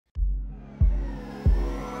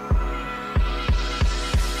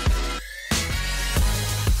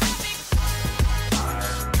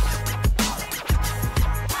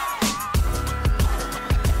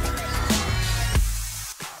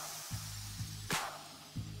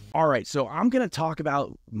All right, so I'm going to talk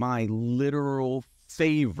about my literal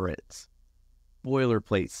favorite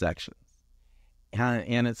boilerplate sections.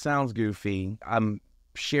 And it sounds goofy. I'm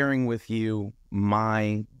sharing with you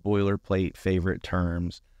my boilerplate favorite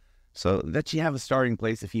terms so that you have a starting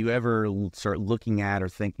place if you ever start looking at or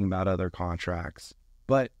thinking about other contracts.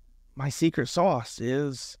 But my secret sauce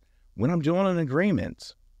is when I'm doing an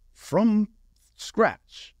agreement from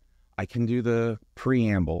scratch, I can do the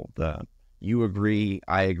preamble, the you agree,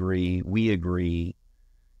 I agree, we agree,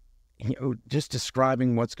 just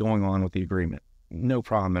describing what's going on with the agreement. No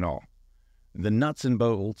problem at all. The nuts and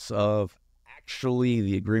bolts of actually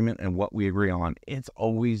the agreement and what we agree on, it's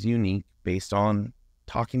always unique based on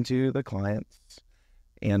talking to the clients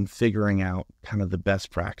and figuring out kind of the best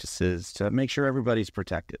practices to make sure everybody's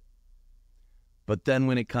protected. But then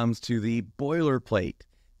when it comes to the boilerplate,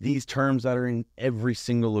 these terms that are in every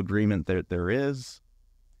single agreement that there is,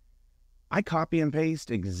 I copy and paste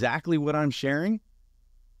exactly what I'm sharing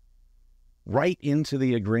right into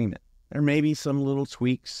the agreement. There may be some little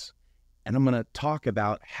tweaks, and I'm going to talk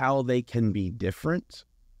about how they can be different.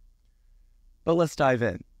 But let's dive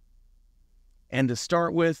in. And to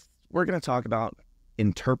start with, we're going to talk about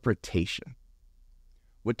interpretation.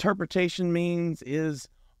 What interpretation means is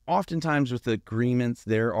oftentimes with agreements,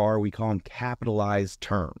 there are, we call them capitalized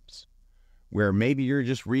terms, where maybe you're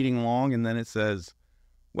just reading along and then it says,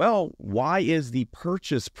 well, why is the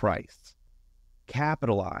purchase price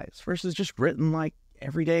capitalized versus just written like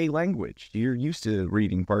everyday language? You're used to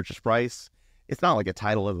reading purchase price. It's not like a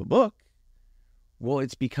title of a book. Well,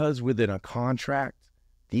 it's because within a contract,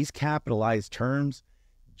 these capitalized terms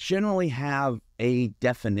generally have a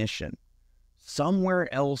definition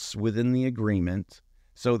somewhere else within the agreement.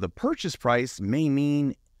 So the purchase price may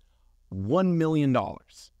mean $1 million,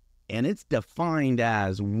 and it's defined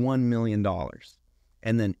as $1 million.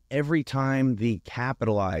 And then every time the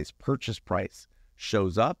capitalized purchase price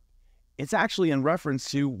shows up, it's actually in reference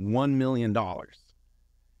to $1 million,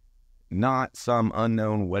 not some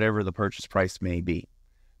unknown whatever the purchase price may be.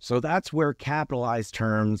 So that's where capitalized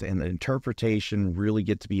terms and the interpretation really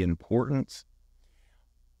get to be important.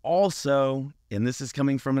 Also, and this is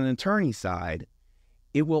coming from an attorney side,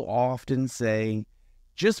 it will often say,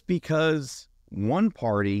 just because one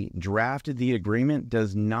party drafted the agreement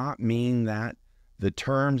does not mean that the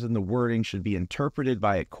terms and the wording should be interpreted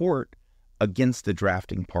by a court against the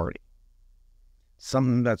drafting party.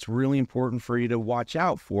 Something that's really important for you to watch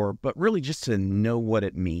out for, but really just to know what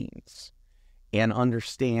it means and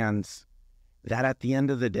understand that at the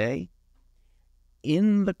end of the day,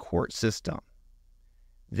 in the court system,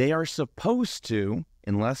 they are supposed to,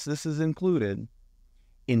 unless this is included,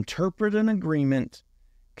 interpret an agreement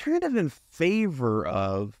kind of in favor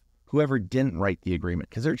of whoever didn't write the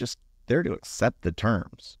agreement, because they're just there to accept the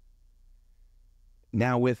terms.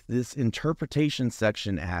 Now, with this interpretation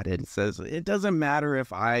section added, it says it doesn't matter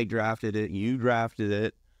if I drafted it, you drafted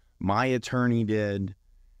it, my attorney did.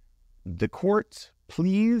 The court,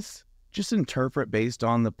 please just interpret based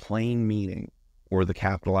on the plain meaning or the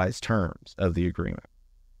capitalized terms of the agreement.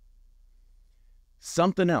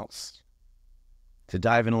 Something else to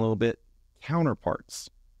dive in a little bit, counterparts.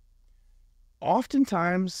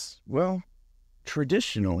 Oftentimes, well,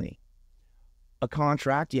 traditionally, a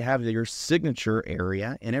contract, you have your signature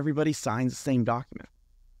area and everybody signs the same document.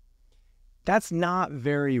 That's not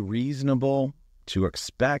very reasonable to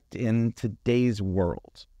expect in today's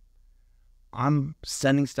world. I'm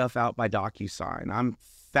sending stuff out by DocuSign. I'm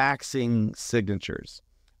faxing signatures.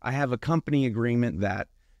 I have a company agreement that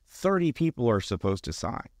 30 people are supposed to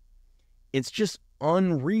sign. It's just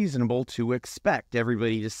unreasonable to expect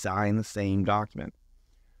everybody to sign the same document.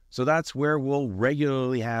 So that's where we'll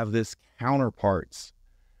regularly have this counterparts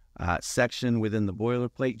section within the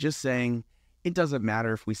boilerplate, just saying it doesn't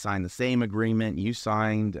matter if we sign the same agreement, you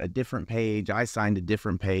signed a different page, I signed a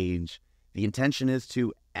different page. The intention is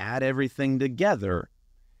to add everything together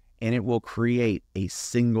and it will create a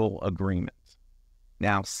single agreement.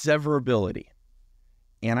 Now, severability.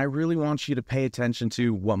 And I really want you to pay attention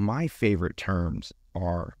to what my favorite terms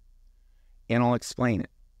are, and I'll explain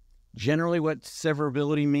it. Generally, what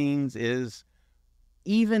severability means is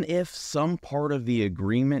even if some part of the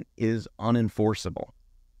agreement is unenforceable,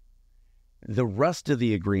 the rest of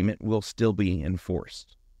the agreement will still be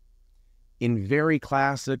enforced. In very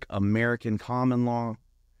classic American common law,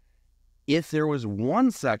 if there was one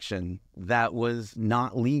section that was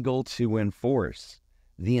not legal to enforce,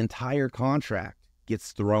 the entire contract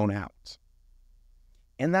gets thrown out.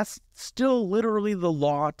 And that's still literally the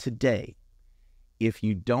law today. If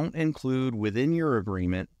you don't include within your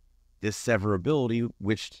agreement this severability,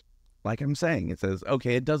 which, like I'm saying, it says,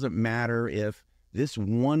 okay, it doesn't matter if this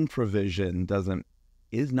one provision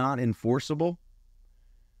is not enforceable,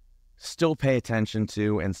 still pay attention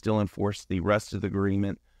to and still enforce the rest of the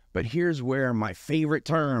agreement. But here's where my favorite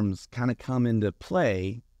terms kind of come into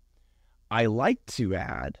play. I like to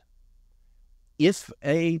add, if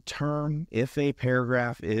a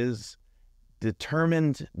paragraph is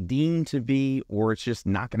deemed to be, or it's just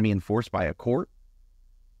not going to be enforced by a court,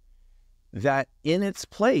 that in its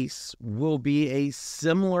place will be a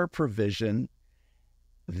similar provision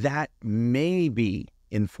that may be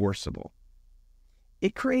enforceable.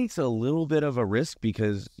 It creates a little bit of a risk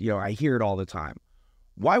because, I hear it all the time.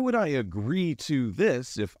 Why would I agree to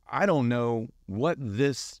this if I don't know what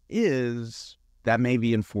this is that may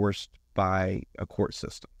be enforced by a court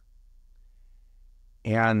system?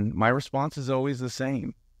 And my response is always the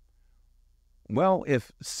same. Well,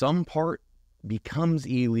 if some part becomes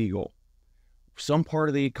illegal, some part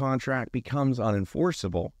of the contract becomes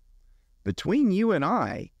unenforceable, between you and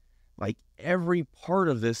I, like, every part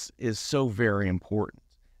of this is so very important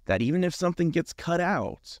that even if something gets cut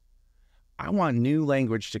out, I want new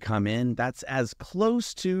language to come in that's as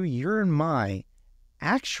close to your and my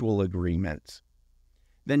actual agreement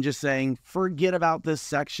than just saying, forget about this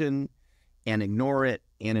section and ignore it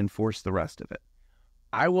and enforce the rest of it.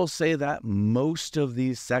 I will say that most of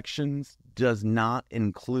these sections does not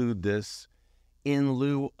include this in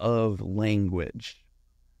lieu of language.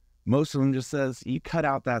 Most of them just says, you cut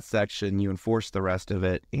out that section, you enforce the rest of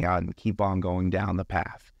it, and keep on going down the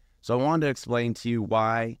path. So I wanted to explain to you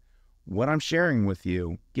why what I'm sharing with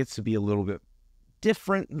you gets to be a little bit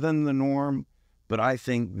different than the norm, but I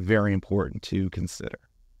think very important to consider.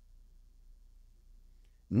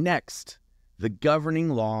 Next, the governing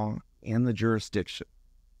law and the jurisdiction.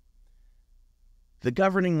 The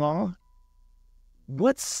governing law,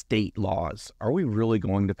 what state laws are we really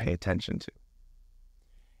going to pay attention to?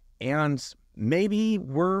 And maybe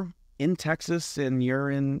we're in Texas and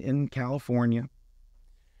you're in California,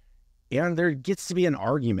 and there gets to be an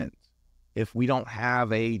argument if we don't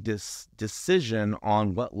have a decision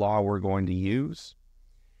on what law we're going to use.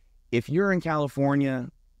 If you're in California,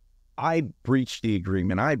 I breach the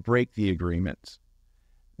agreement, I break the agreement,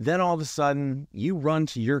 then all of a sudden you run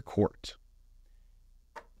to your court.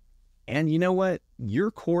 And you know what?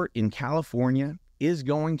 Your court in California is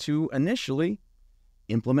going to initially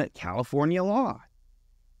implement California law.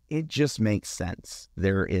 It just makes sense.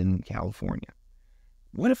 They're in California.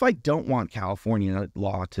 What if I don't want California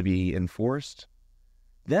law to be enforced?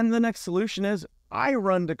 Then the next solution is I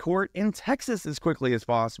run to court in Texas as quickly as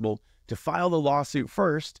possible to file the lawsuit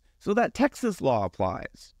first so that Texas law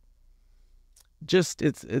applies. Just,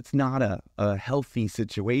 it's not a healthy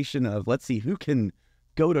situation of let's see who can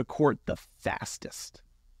go to court the fastest.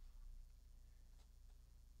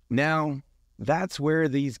 Now, that's where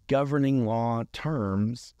these governing law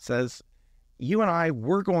terms says, you and I,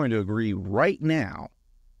 we're going to agree right now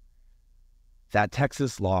that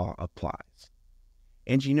Texas law applies.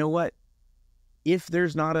 And you know what? If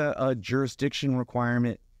there's not a jurisdiction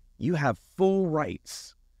requirement, you have full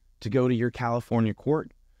rights to go to your California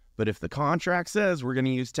court. But if the contract says we're going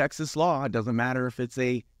to use Texas law, it doesn't matter if it's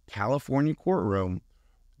a California courtroom,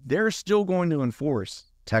 they're still going to enforce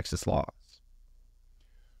Texas laws.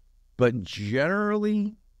 But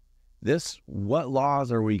generally, what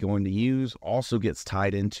laws are we going to use also gets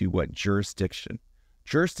tied into what jurisdiction.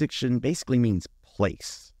 Jurisdiction basically means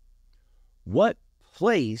place. What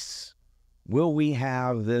place will we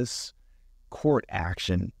have this court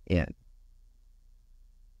action in?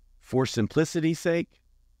 For simplicity's sake,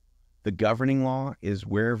 the governing law is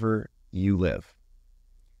wherever you live.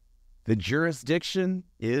 The jurisdiction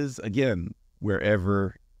is, again,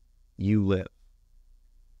 wherever you live.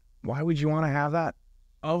 Why would you want to have that?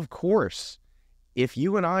 Of course, if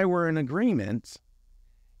you and I were in agreement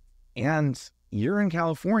and you're in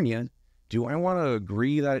California, do I want to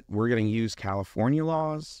agree that we're going to use California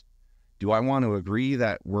laws? Do I want to agree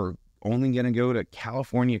that we're only going to go to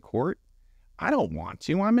California court? I don't want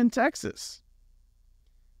to. I'm in Texas.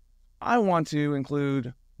 I want to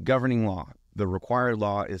include governing law. The required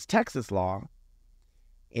law is Texas law,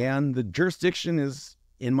 and the jurisdiction is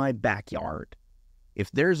in my backyard.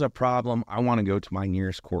 If there's a problem, I want to go to my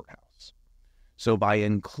nearest courthouse. So by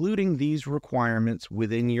including these requirements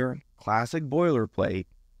within your classic boilerplate,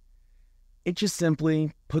 it just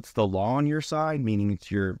simply puts the law on your side, meaning it's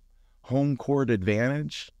your home court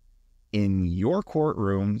advantage in your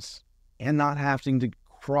courtrooms and not having to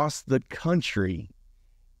cross the country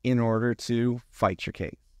in order to fight your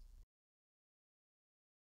case.